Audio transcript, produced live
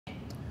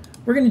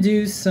We're going to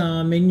do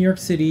some Made in New York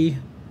City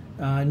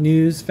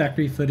news,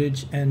 factory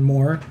footage, and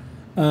more.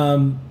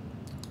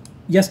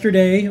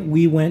 Yesterday,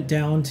 we went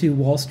down to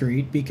Wall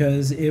Street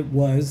because it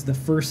was the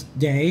first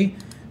day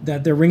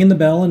that they're ringing the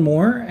bell and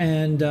more.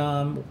 And,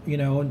 you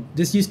know,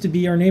 this used to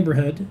be our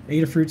neighborhood.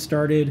 Adafruit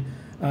started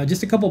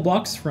just a couple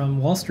blocks from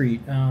Wall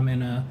Street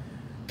in a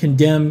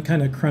condemned,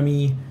 kind of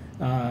crummy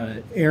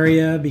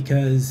area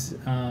because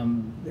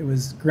it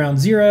was ground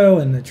zero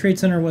and the Trade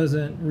Center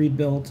wasn't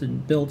rebuilt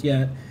and built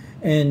yet.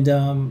 And,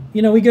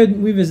 you know,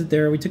 we visit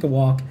there, we took a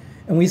walk,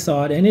 and we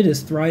saw it, and it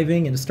is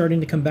thriving and it's starting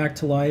to come back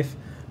to life.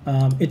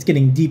 It's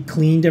getting deep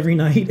cleaned every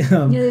night.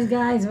 Yeah, those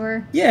guys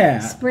were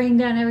spraying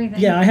down everything.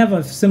 Yeah, I have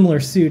a similar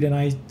suit, and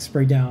I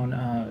spray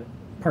down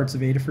parts of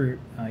Adafruit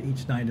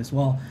each night as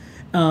well.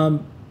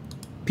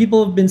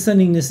 People have been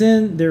sending this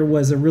in. There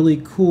was a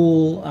really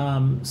cool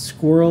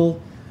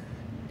squirrel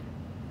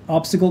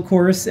obstacle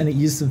course, and it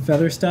used some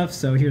feather stuff.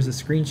 So here's a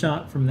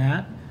screenshot from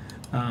that.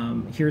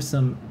 Here's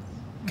some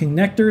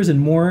connectors and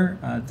more.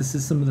 This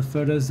is some of the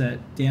photos that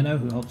Dana,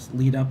 who helps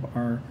lead up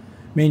our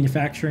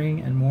manufacturing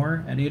and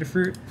more at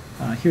Adafruit.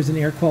 Here's an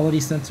air quality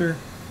sensor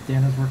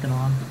Dana's working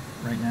on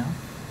right now.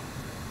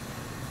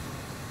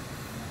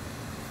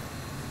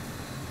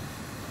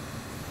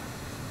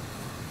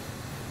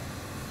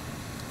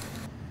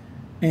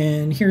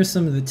 And here's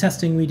some of the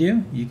testing we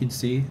do. You can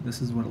see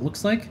this is what it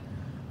looks like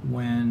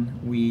when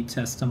we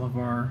test some of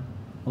our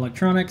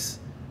electronics.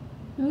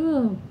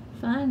 Ooh,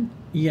 fun.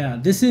 Yeah,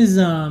 this is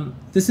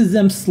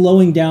them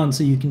slowing down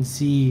so you can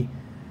see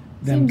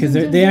them because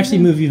they actually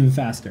move even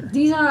faster.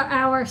 These are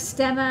our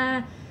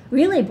Stemma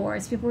relay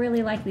boards. People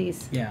really like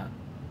these. Yeah.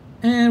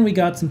 And we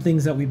got some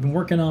things that we've been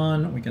working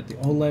on. We got the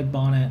OLED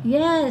bonnet.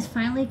 Yeah, it's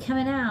finally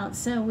coming out.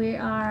 So we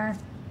are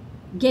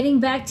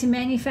getting back to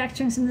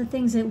manufacturing some of the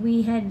things that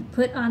we had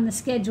put on the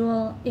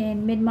schedule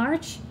in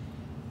mid-March.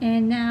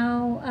 And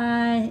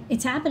now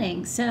it's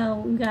happening.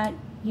 So we've got,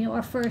 you know,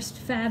 our first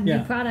fab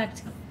new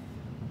product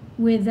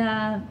with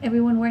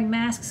everyone wearing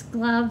masks,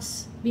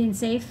 gloves, being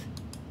safe.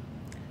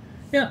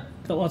 Yeah,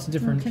 got lots of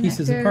different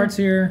pieces and parts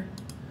here,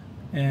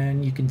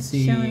 and you can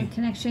see showing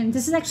connection.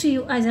 This is actually,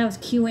 as I was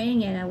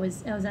QAing it, I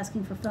was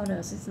asking for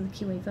photos. This is the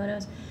QA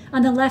photos.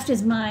 On the left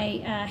is my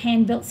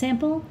hand built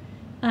sample,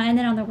 and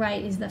then on the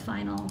right is the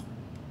final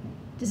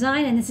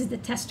design, and this is the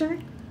tester.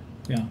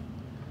 Yeah,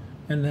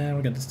 and then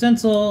we got the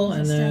stencil,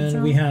 and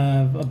then we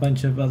have a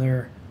bunch of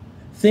other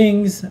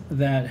things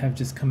that have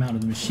just come out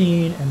of the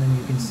machine, and then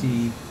you can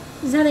see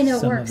this is how they know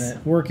it works. Some of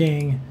it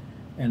working,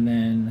 and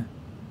then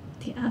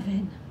the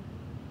oven.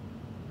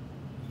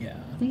 Yeah.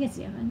 I think it's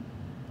the oven.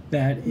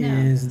 That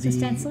is the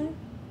stenciler?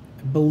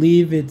 I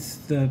believe it's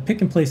the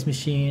pick and place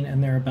machine,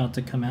 and they're about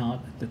to come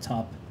out at the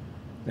top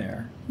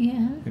there. Yeah.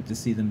 You have to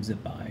see them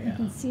zip by. Yeah. You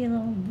can see a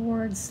little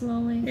board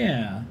slowly.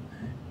 Yeah.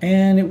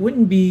 And it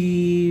wouldn't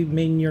be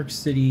Made in New York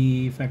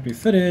City factory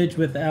footage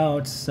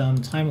without some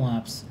time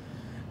lapse.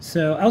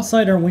 So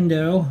outside our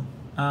window,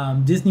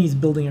 Disney's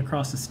building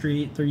across the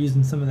street. They're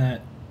using some of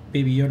that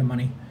Baby Yoda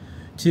money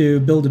to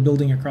build a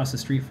building across the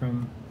street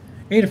from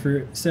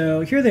Adafruit.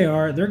 So here they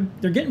are.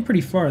 They're getting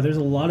pretty far. There's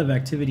a lot of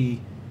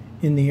activity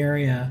in the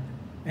area,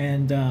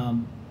 and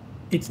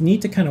it's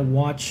neat to kind of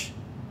watch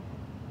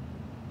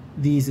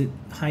these at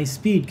high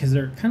speed because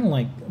they're kind of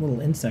like little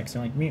insects.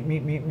 They're like meep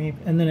meep meep meep,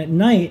 and then at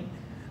night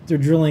they're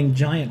drilling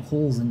giant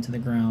holes into the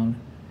ground.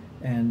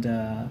 And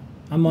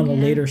I'm on a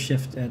later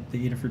shift at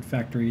the Adafruit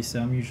factory,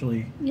 so I'm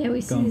usually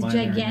we see these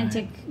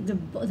gigantic.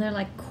 They're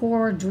like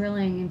core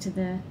drilling into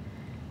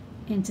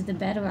the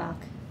bedrock.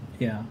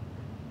 Yeah.